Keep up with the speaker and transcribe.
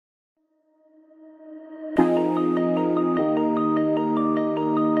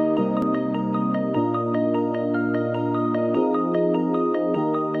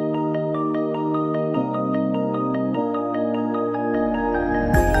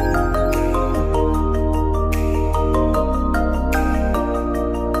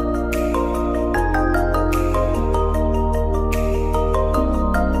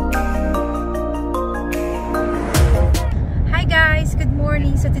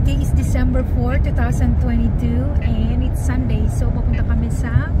today is December 4, 2022 and it's Sunday. So papunta kami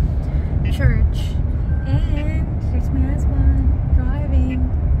sa church. And here's my husband driving.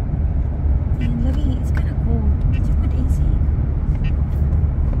 And Lovey, it's kind of cold. Did you put AC?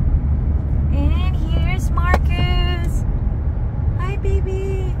 And here's Marcus. Hi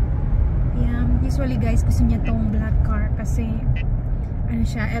baby. Yeah, usually guys gusto niya tong black car kasi ano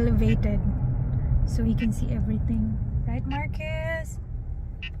siya, elevated. So he can see everything. Right, Marcus?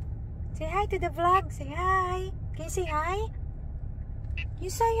 Say hi to the vlog. Say hi. Can you say hi? You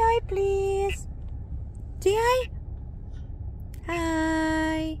say hi, please. Say hi.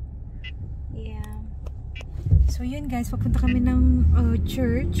 Hi. Yeah. So yun guys, papunta kami ng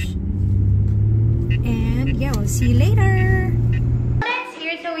church. And yeah, we'll see you later. That's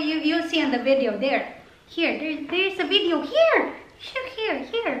here, so you see on the video there. Here, there's a video here. Sure,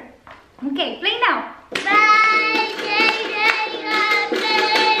 here. Okay, play now. Bye.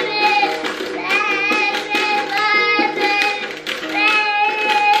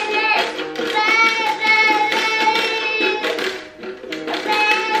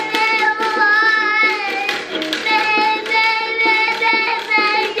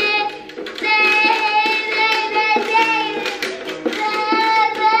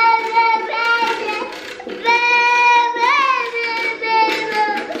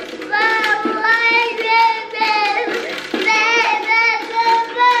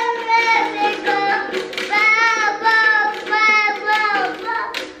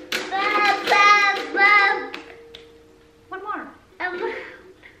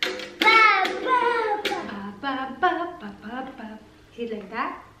 See like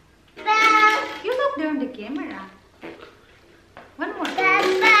that? You look there on the camera. One more.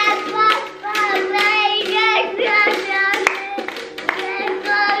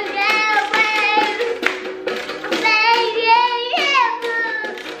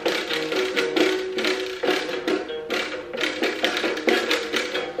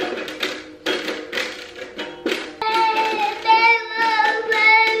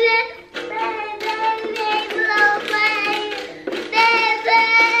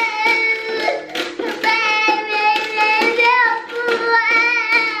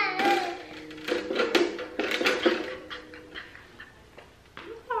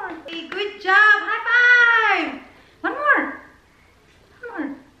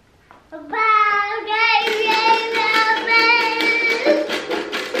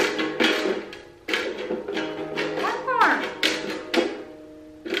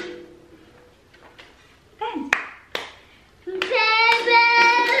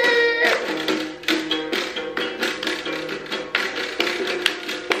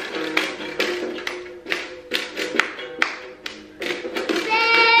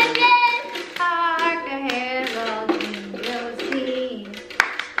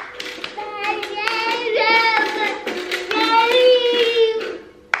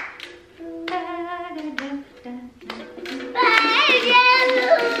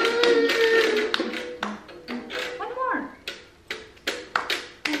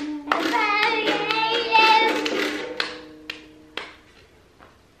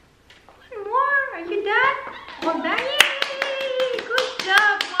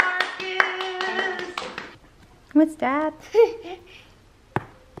 What's that?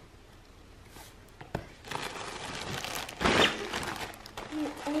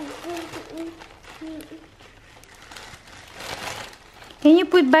 Can you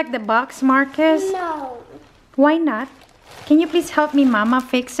put back the box, Marcus? No. Why not? Can you please help me, Mama,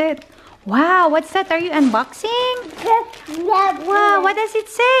 fix it? Wow, what's that? Are you unboxing? Wow, what does it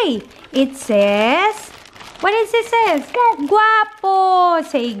say? It says... What does it say? Guapo!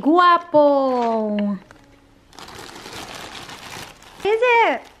 Say guapo! Is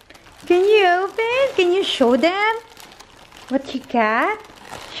it? Can you open? Can you show them what you got?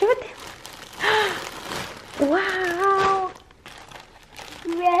 Show them. Wow.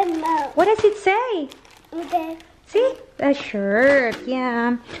 What does it say? Okay. See? A shirt.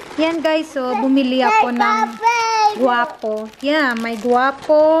 Yeah. Yan guys, so bumili ako ng guapo. Yeah, may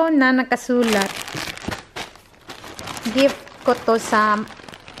guapo na nakasulat. Gift ko to sa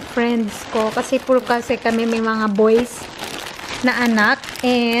friends ko kasi puro kasi kami may mga boys na anak.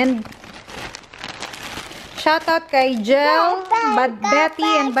 And shout out kay Jel, Betty,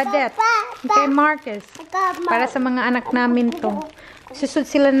 and Badet. Kay Marcus. Para sa mga anak namin to. Susud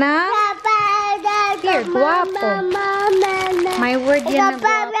sila na here, guwapo. My word yan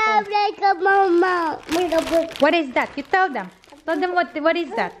na guwapo. What is that? You tell them. Tell them what is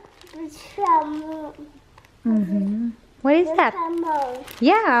that? What is that?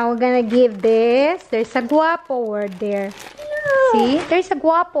 Yeah, we're gonna give this. There's a guapo word there. See, there's a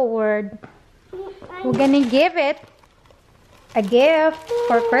guapo word. We're gonna give it a gift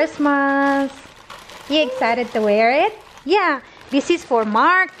for Christmas. You excited to wear it? Yeah. This is for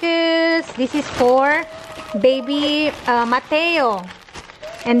Marcus. This is for baby Mateo.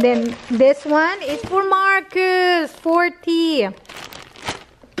 And then this one is for Marcus. 40.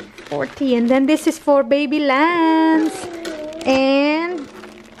 And then this is for baby Lance. And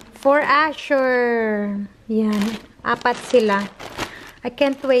for Asher. Yan. 4 sila. I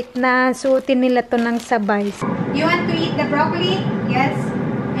can't wait na suotin nila to ng sabay. You want to eat the broccoli? Yes.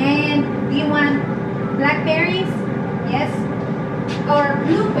 And do you want blackberries? Yes. Or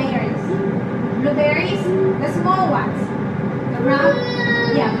blueberries? Blueberries? The small ones. The round?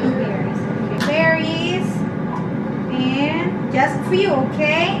 Yeah, blueberries. Okay, berries. And just few,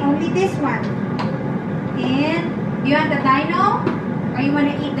 okay? Only this one. And do you want the dino? Or you want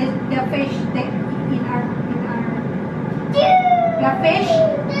to eat the fish that in our the fish?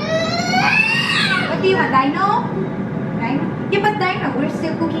 What do you want? Dino? Dino? Yeah, but dino. We're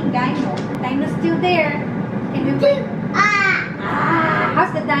still cooking dino. Dino's still there. And we wait.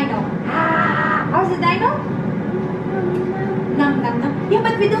 How's the dino? How's the dino? Nom nom nom. Yeah,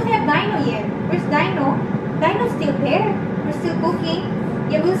 but we don't have dino yet. Where's dino? Dino's still there. We're still cooking.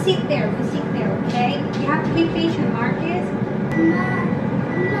 Yeah, we'll sit there. We'll sit there, okay? You have to be patient, Marcus.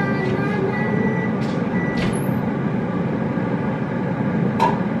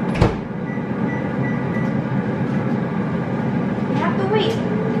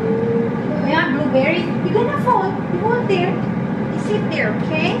 Blueberries, you're gonna fall. You won't there. You sit there,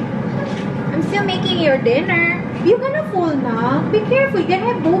 okay? I'm still making your dinner. You're gonna fall now. Be careful. You're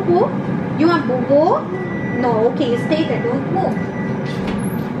gonna have boo-boo. You want boo-boo? No, okay. You stay there. Don't move.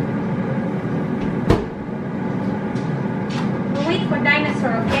 We'll wait for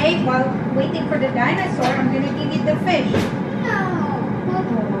dinosaur, okay? While waiting for the dinosaur, I'm gonna give you the fish. No.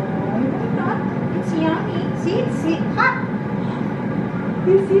 Not. It's yummy. See, it's hot.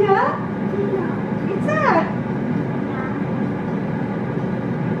 You see that? What's that?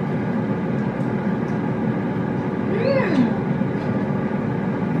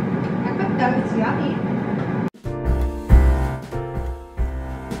 I thought that was yummy.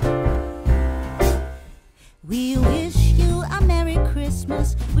 We wish you a Merry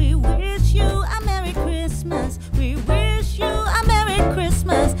Christmas. We wish you a Merry Christmas. We wish you a Merry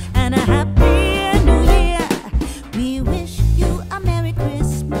Christmas and a Happy New Year. We wish you a Merry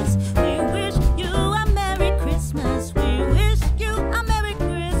Christmas. We wish you a Merry Christmas. We wish you a Merry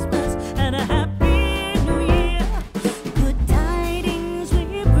Christmas and a Happy New Year. Good tidings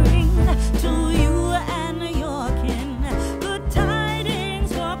we bring to you and your kin. Good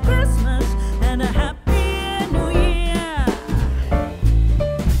tidings for Christmas and a Happy New Year.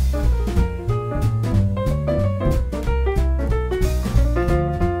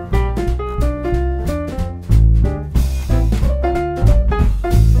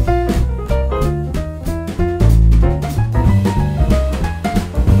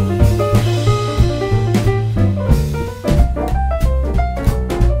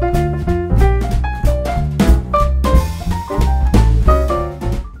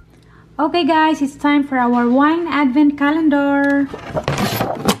 Okay guys, it's time for our wine advent calendar.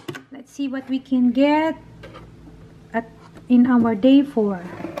 Let's see what we can get in our day 4.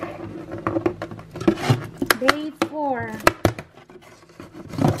 Day 4.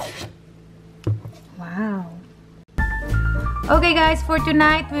 Wow. Okay guys, for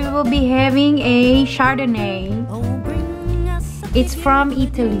tonight we will be having a Chardonnay. It's from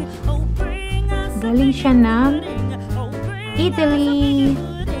Italy. Galing siya ng Italy.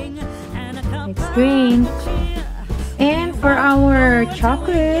 Let's drink. And for our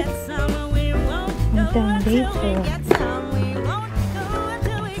chocolate, day 4.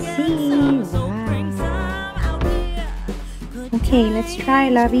 See, wow. Okay, let's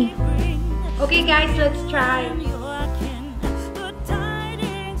try, Lovey. Okay guys, let's try.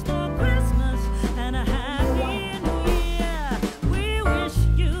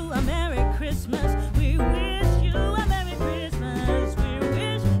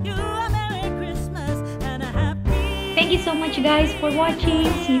 Thank you so much guys for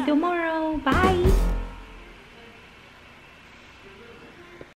watching. See you tomorrow. Bye.